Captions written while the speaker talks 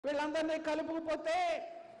వీళ్ళందరినీ కలుపుకుపోతే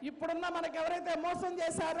ఇప్పుడున్న మనకు ఎవరైతే మోసం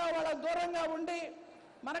చేశారో వాళ్ళ దూరంగా ఉండి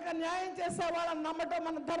మనకు న్యాయం చేసే వాళ్ళని నమ్మటం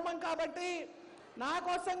మన ధర్మం. కాబట్టి నా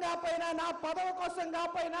కోసం కాకపోయినా, నా పదవి కోసం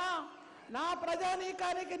కాకపోయినా, నా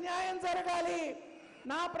ప్రజానీకానికి న్యాయం జరగాలి,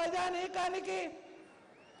 నా ప్రజానీకానికి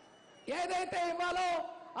ఏదైతే ఇవ్వాలో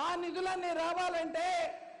ఆ నిధులన్నీ రావాలంటే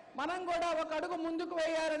మనం కూడా ఒక అడుగు ముందుకు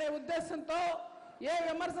వేయాలనే ఉద్దేశంతో ఏ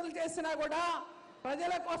విమర్శలు చేసినా కూడా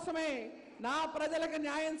ప్రజల కోసమే, నా ప్రజలకు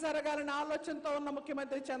న్యాయం జరగాలనే ఆలోచనతో ఉన్న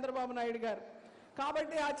ముఖ్యమంత్రి చంద్రబాబు నాయుడు గారు.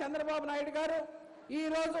 కాబట్టి ఆ చంద్రబాబు నాయుడు గారు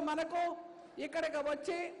ఈరోజు మనకు ఇక్కడికి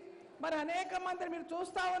వచ్చి మరి అనేక మంది మీరు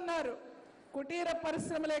చూస్తూ ఉన్నారు, కుటీర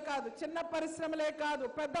పరిశ్రమలే కాదు, చిన్న పరిశ్రమలే కాదు,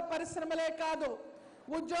 పెద్ద పరిశ్రమలే కాదు,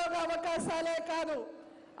 ఉద్యోగ అవకాశాలే కాదు,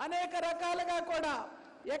 అనేక రకాలుగా కూడా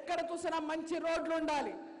ఎక్కడ చూసినా మంచి రోడ్లు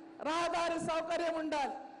ఉండాలి, రహదారి సౌకర్యం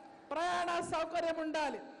ఉండాలి, ప్రయాణ సౌకర్యం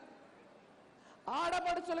ఉండాలి,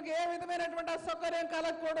 ఆడపడుచులకు ఏ విధమైనటువంటి అసౌకర్యం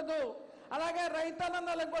కలగకూడదు, అలాగే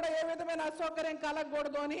రైతన్నలకు కూడా ఏ విధమైన అసౌకర్యం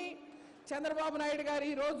కలగకూడదు అని చంద్రబాబు నాయుడు గారు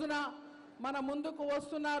ఈ రోజున మన ముందుకు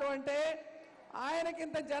వస్తున్నారు. అంటే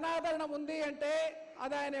ఆయనకింత జనాదరణ ఉంది అంటే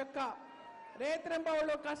అది ఆయన యొక్క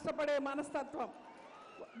రేత్రింబవులు కష్టపడే మనస్తత్వం.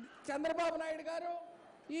 చంద్రబాబు నాయుడు గారు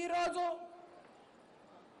ఈరోజు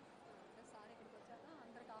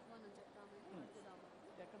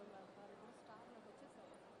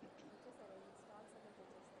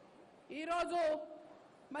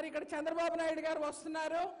మరి ఇక్కడ చంద్రబాబు నాయుడు గారు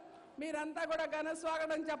వస్తున్నారు. మీరంతా కూడా ఘన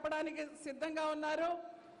స్వాగతం చెప్పడానికి సిద్ధంగా ఉన్నారు.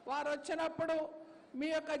 వారు వచ్చినప్పుడు మీ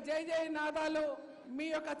యొక్క జై జై నాదాలు, మీ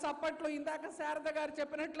యొక్క చప్పట్లు ఇందాక శారద గారు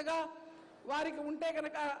చెప్పినట్లుగా వారికి ఉంటే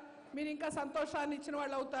కనుక మీరు ఇంకా సంతోషాన్ని ఇచ్చిన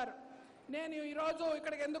వాళ్ళు అవుతారు. నేను ఈరోజు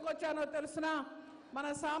ఇక్కడికి ఎందుకు వచ్చానో తెలిసిన, మన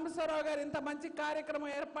సాంబశివరావు గారు ఇంత మంచి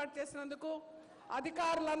కార్యక్రమం ఏర్పాటు చేసినందుకు,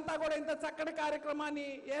 అధికారులంతా కూడా ఇంత చక్కటి కార్యక్రమాన్ని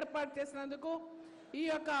ఏర్పాటు చేసినందుకు, ఈ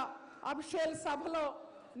యొక్క అభిషేక్ సభలో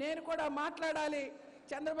నేను కూడా మాట్లాడాలి,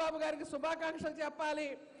 చంద్రబాబు గారికి శుభాకాంక్షలు చెప్పాలి.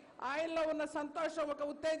 ఆయనలో ఉన్న సంతోషం, ఒక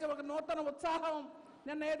ఉత్తేజం, ఒక నూతన ఉత్సాహం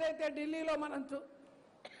నిన్న ఏదైతే ఢిల్లీలో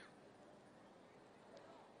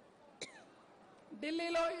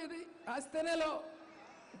ఢిల్లీలో ఇది హస్తనేలో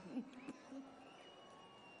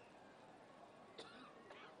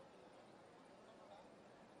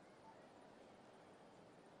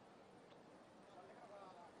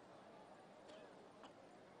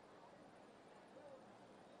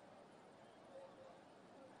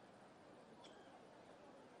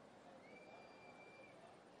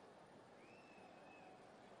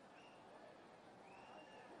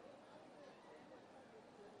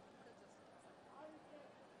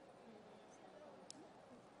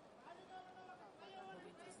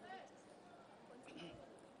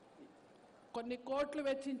కొన్ని కోట్లు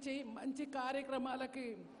వెచ్చించి మంచి కార్యక్రమాలకి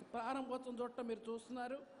ప్రారంభోత్సవం చూడటం మీరు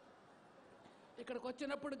చూస్తున్నారు. ఇక్కడికి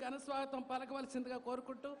వచ్చినప్పుడు ఘన స్వాగతం పలకవలసిందిగా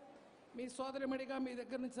కోరుకుంటూ మీ సోదరిమణిగా మీ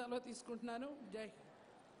దగ్గర నుంచి సెలవు తీసుకుంటున్నాను. జై.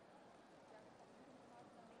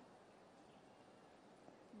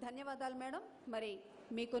 ధన్యవాదాలు మేడం. మరి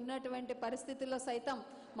మీకున్నటువంటి పరిస్థితుల్లో సైతం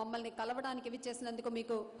మమ్మల్ని కలవడానికి విచ్చేసినందుకు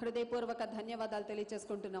మీకు హృదయపూర్వక ధన్యవాదాలు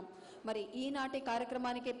తెలియజేసుకుంటున్నాం. మరి ఈనాటి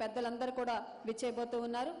కార్యక్రమానికి పెద్దలందరూ కూడా విచ్చేయబోతూ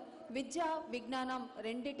ఉన్నారు. విద్య విజ్ఞానం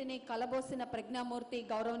రెండింటినీ కలబోసిన ప్రజ్ఞామూర్తి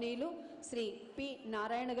గౌరవనీయులు శ్రీ పి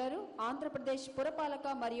నారాయణ గారు, ఆంధ్రప్రదేశ్ పురపాలక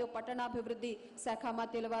మరియు పట్టణాభివృద్ధి శాఖ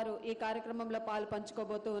మంత్రుల వారు ఈ కార్యక్రమంలో పాలు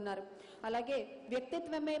పంచుకోబోతూ ఉన్నారు. అలాగే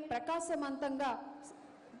వ్యక్తిత్వమే ప్రకాశవంతంగా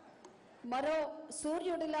మరో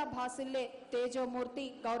సూర్యుడిలా భాసిల్లే తేజోమూర్తి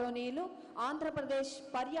గౌరవనీయులు ఆంధ్రప్రదేశ్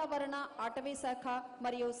పర్యావరణ అటవీ శాఖ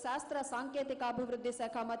మరియు శాస్త్ర సాంకేతికాభివృద్ధి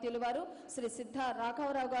శాఖ మంత్రులు వారు శ్రీ సిద్ధ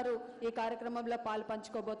రాఘవరావు గారు ఈ కార్యక్రమంలో పాలు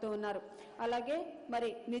పంచుకోబోతూ ఉన్నారు. అలాగే మరి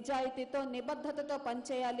నిజాయితీతో నిబద్ధతతో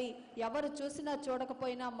పనిచేయాలి, ఎవరు చూసినా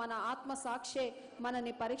చూడకపోయినా మన ఆత్మ సాక్షే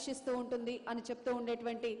మనని పరీక్షిస్తూ ఉంటుంది అని చెప్తూ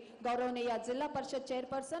ఉండేటువంటి గౌరవనీయ జిల్లా పరిషత్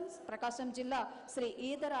చైర్పర్సన్ ప్రకాశం జిల్లా శ్రీ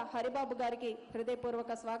ఈదర హరిబాబు గారికి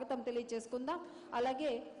హృదయపూర్వక స్వాగతం చేసుకుందాం. అలాగే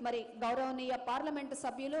మరి గౌరవనీయ పార్లమెంటు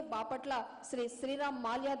సభ్యులు బాపట్ల శ్రీ శ్రీరామ్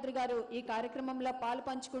మాల్యాద్రి గారు ఈ కార్యక్రమంలో పాలు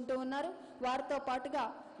పంచుకుంటూ ఉన్నారు. వారితో పాటుగా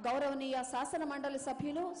గౌరవనీయ శాసన మండలి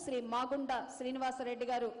సభ్యులు శ్రీ మాగుండ శ్రీనివాసరెడ్డి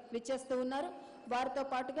గారు విచ్చేస్తూ ఉన్నారు. వారితో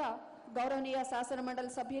పాటుగా గౌరవనీయ శాసన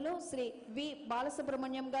మండలి సభ్యులు శ్రీ వి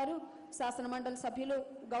బాలసుబ్రహ్మణ్యం గారు, శాసన మండలి సభ్యులు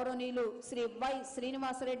గౌరవనీయులు శ్రీ వై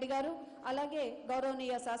శ్రీనివాసరెడ్డి గారు, అలాగే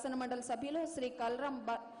గౌరవనీయ శాసన మండలి సభ్యులు శ్రీ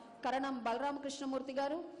కరణం బలరామకృష్ణమూర్తి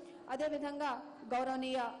గారు, అదేవిధంగా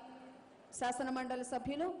గౌరవనీయ శాసన మండలి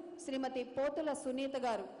సభ్యులు శ్రీమతి పోతుల సునీత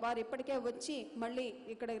గారు, వారు ఇప్పటికే వచ్చి మళ్ళీ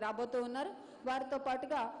ఇక్కడికి రాబోతూ ఉన్నారు. వారితో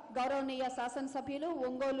పాటుగా గౌరవనీయ శాసనసభ్యులు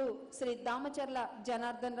ఒంగోలు శ్రీ దామచర్ల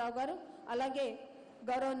జనార్దన్ రావు గారు, అలాగే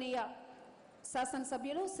గౌరవనీయ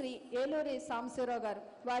శాసనసభ్యులు శ్రీ ఏలూరి సాంబశివరావు గారు.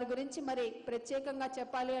 వారి గురించి మరి ప్రత్యేకంగా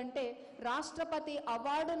చెప్పాలి అంటే రాష్ట్రపతి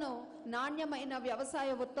అవార్డును నాణ్యమైన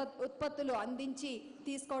వ్యవసాయ ఉత్పత్తులు అందించి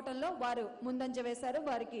తీసుకోవటంలో వారు ముందంజ వేశారు.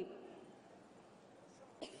 వారికి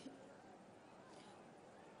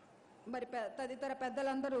మరి తదితర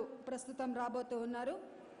పెద్దలందరూ ప్రస్తుతం రాబోతూ ఉన్నారు.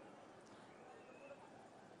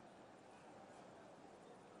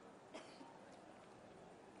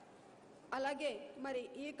 అలాగే మరి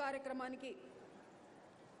ఈ కార్యక్రమానికి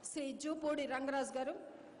శ్రీ జూపూడి రంగరాజు గారు